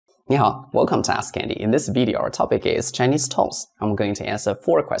Ni hao, welcome to Ask Andy. In this video, our topic is Chinese tones. I'm going to answer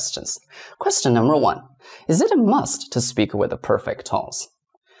 4 questions. Question number 1. Is it a must to speak with the perfect tones?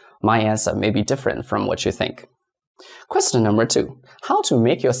 My answer may be different from what you think. Question number 2. How to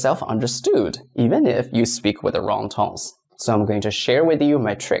make yourself understood even if you speak with the wrong tones? So I'm going to share with you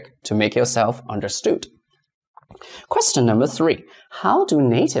my trick to make yourself understood. Question number 3. How do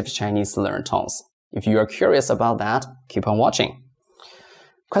native Chinese learn tones? If you are curious about that, keep on watching.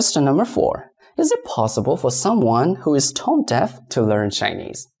 Question number 4. Is it possible for someone who is tone deaf to learn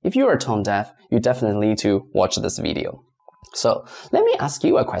Chinese? If you are tone deaf, you definitely need to watch this video. So let me ask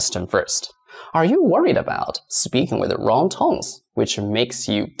you a question first. Are you worried about speaking with the wrong tones, which makes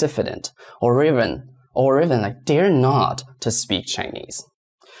you diffident, or even like dare not to speak Chinese?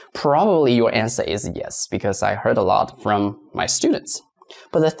 Probably your answer is yes, because I heard a lot from my students.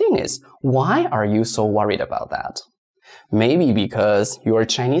 But the thing is, why are you so worried about that? Maybe because your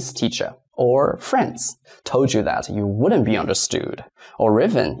Chinese teacher or friends told you that you wouldn't be understood, or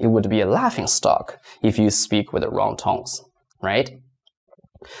even it would be a laughingstock if you speak with the wrong tones, right?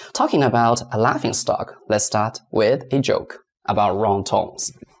 Talking about a laughingstock, let's start with a joke about wrong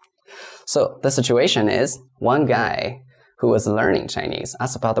tones. So the situation is, one guy who was learning Chinese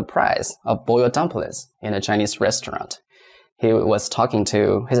asked about the price of boiled dumplings in a Chinese restaurant. He was talking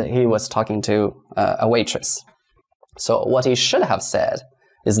to a waitress. So what he should have said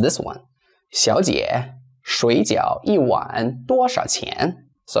is this one. 小姐,水饺一碗多少钱?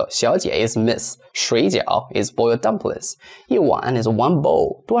 So 小姐 is miss, 水饺 is boiled dumplings, 一碗 is one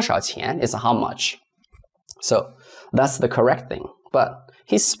bowl, 多少钱 is how much. So that's the correct thing, but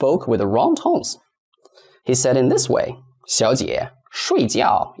he spoke with the wrong tones. He said in this way, 小姐,睡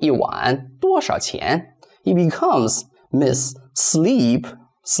觉一晚多少钱? It becomes miss, sleep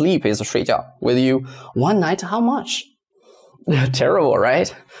is 睡觉 with you one night how much? Terrible,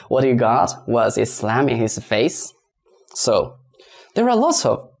 right? What he got was a slam in his face. So there are lots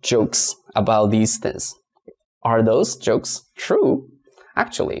of jokes about these things. Are those jokes true?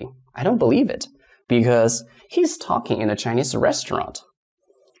 Actually, I don't believe it, because he's talking in a Chinese restaurant.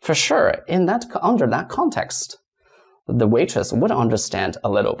 For sure, under that context, the waitress would understand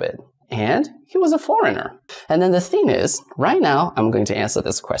a little bit, and he was a foreigner. And then the thing is, right now, I'm going to answer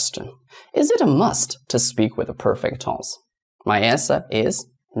this question. Is it a must to speak with the perfect tones? My answer is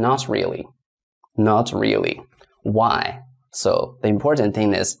not really. Not really. Why? So the important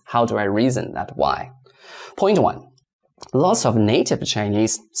thing is, how do I reason that why? Point 1. Lots of native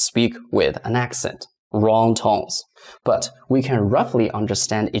Chinese speak with an accent, wrong tones. But we can roughly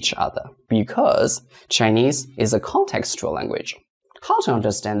understand each other because Chinese is a contextual language. How to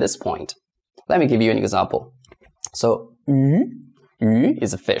understand this point? Let me give you an example. So, 鱼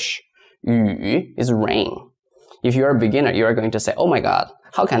is a fish. 雨 is rain. If you're a beginner, you are going to say, oh my god,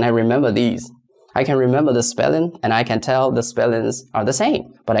 how can I remember these? I can remember the spelling and I can tell the spellings are the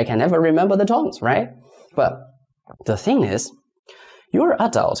same, but I can never remember the tones, right? But the thing is, you're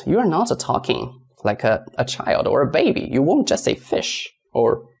adult, you're not talking like a child or a baby. You won't just say fish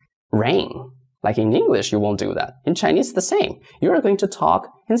or rain. Like in English, you won't do that. In Chinese, the same. You are going to talk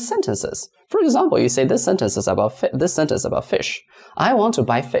in sentences. For example, you say this sentence about fish. I want to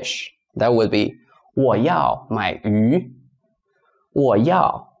buy fish. That would be 我要买鱼. 我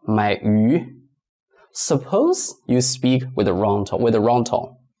要买鱼. Suppose you speak with the wrong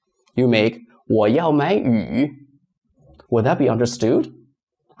tone. You make 我要买鱼. Would that be understood?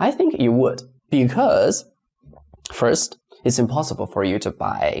 I think you would, because first, it's impossible for you to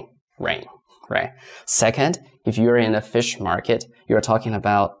buy rain, right? Second, if you're in a fish market, you're talking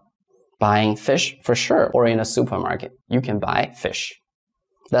about buying fish for sure, or in a supermarket, you can buy fish.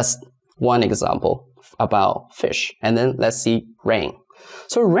 That's one example about fish. And then let's see rain.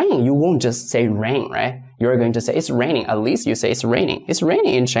 So rain, you won't just say rain, right? You're going to say it's raining. At least you say it's raining. It's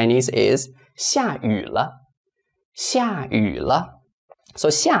raining in Chinese is 下雨了. 下雨了. So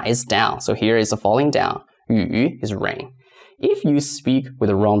下 is down. So here is a falling down. 雨 is rain. If you speak with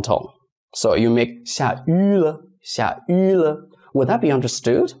the wrong tone, so you make 下雨了, 下雨了, would that be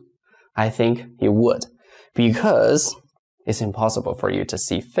understood? I think it would, because it's impossible for you to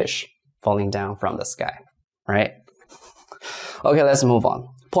see fish falling down from the sky, right? Okay, let's move on.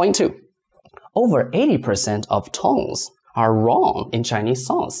 Point 2. Over 80% of tones are wrong in Chinese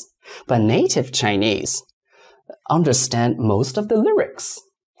songs, but native Chinese understand most of the lyrics.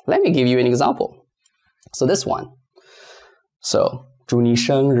 Let me give you an example. So this one. So, 祝你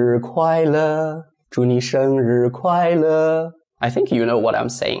生日快乐, 祝你生日快乐. I think you know what I'm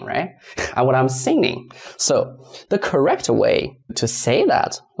saying, right? And what I'm singing. So, the correct way to say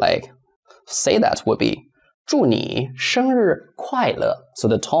that would be 祝你生日快乐. So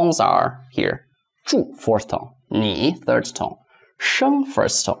the tones are here. 祝 fourth tone, 你 third tone, 生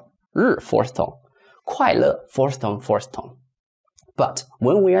first tone, 日 fourth tone, 快乐 fourth tone. But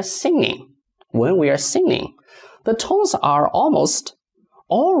when we are singing, the tones are almost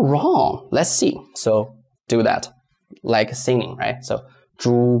all wrong. Let's see. So do that like singing, right? So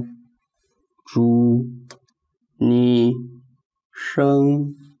祝你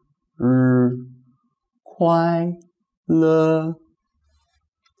生日快乐.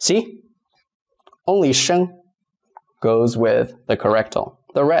 See? Only 生 goes with the correct tone.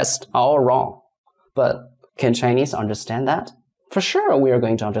 The rest are all wrong. But can Chinese understand that? For sure, we are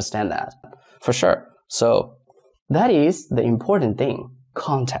going to understand that. For sure. So that is the important thing.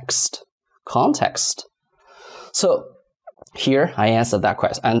 Context. So here I answered that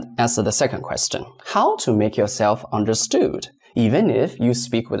question and answer the second question. How to make yourself understood, even if you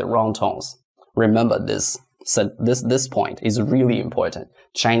speak with the wrong tones. Remember this. So this point is really important.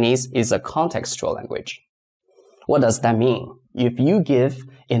 Chinese is a contextual language. What does that mean? If you give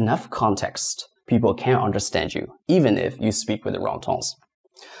enough context, people can understand you, even if you speak with the wrong tones.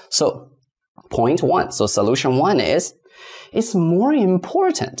 So, point one. So solution one is, it's more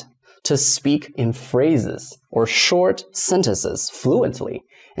important to speak in phrases or short sentences fluently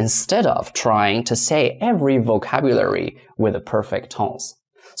instead of trying to say every vocabulary with the perfect tones.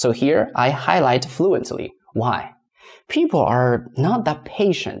 So here I highlight fluently. Why? People are not that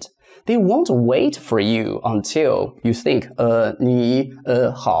patient. They won't wait for you until you think, Ni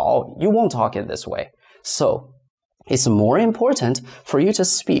Hao. You won't talk it this way. So it's more important for you to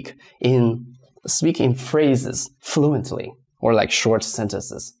speak in phrases fluently, or like short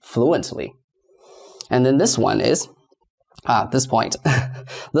sentences fluently. And then this one is, this point,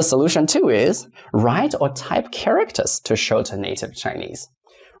 the solution two is write or type characters to show to native Chinese.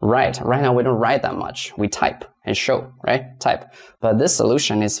 Right now we don't write that much. We type and show, right? Type. But this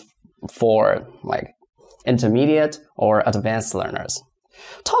solution is for like intermediate or advanced learners.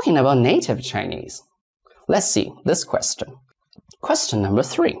 Talking about native Chinese, let's see this question. Question number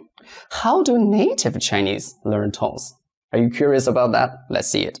 3. How do native Chinese learn tones? Are you curious about that? Let's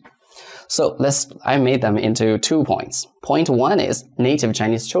see it. So I made them into 2 points. Point 1 is native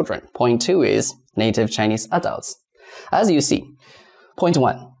Chinese children. Point 2 is native Chinese adults. As you see, point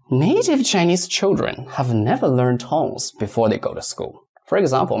 1, native Chinese children have never learned tones before they go to school. For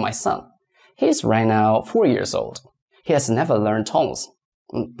example, my son, he's right now 4 years old. He has never learned tones.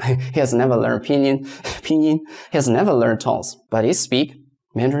 He has never learned pinyin. He has never learned tones, but he speaks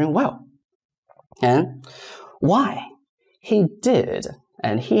Mandarin well. And why? He did,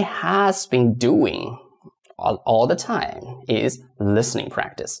 and he has been doing all the time is listening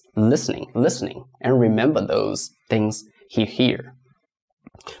practice. Listening, and remember those things he hears.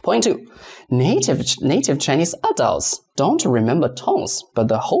 Point 2, native Chinese adults don't remember tones, but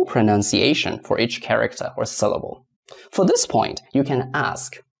the whole pronunciation for each character or syllable. For this point, you can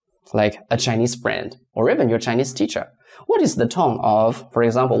ask, like a Chinese friend, or even your Chinese teacher, what is the tone of, for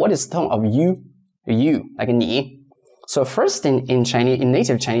example, what is the tone of you, like ni? So first in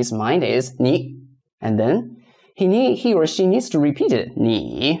native Chinese mind is ni, and then he or she needs to repeat it,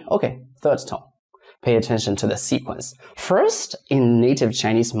 ni. Okay, third tone. Pay attention to the sequence. First in native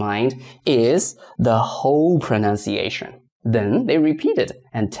Chinese mind is the whole pronunciation. Then they repeat it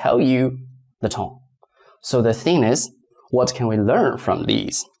and tell you the tone. So the thing is, what can we learn from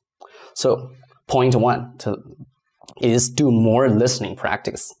these? So point 1 is do more listening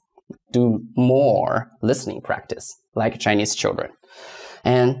practice. Do more listening practice, like Chinese children.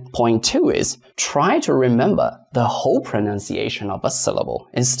 And point 2 is try to remember the whole pronunciation of a syllable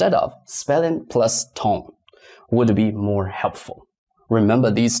instead of spelling plus tone would be more helpful. Remember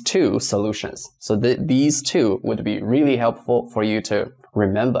these 2 solutions. So these 2 would be really helpful for you to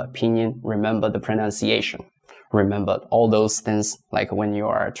remember pinyin, remember the pronunciation, remember all those things like when you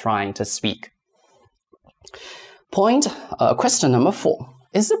are trying to speak. Question number 4.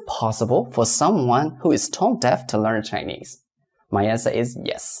 Is it possible for someone who is tone deaf to learn Chinese? My answer is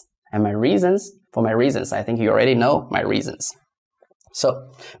yes. And for my reasons, I think you already know my reasons. So,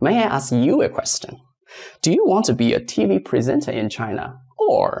 may I ask you a question? Do you want to be a TV presenter in China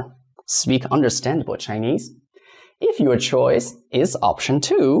or speak understandable Chinese? If your choice is option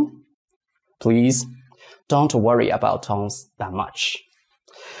 2, please don't worry about tones that much.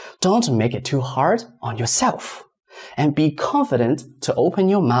 Don't make it too hard on yourself, and be confident to open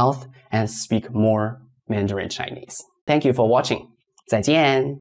your mouth and speak more Mandarin Chinese. Thank you for watching. 再见.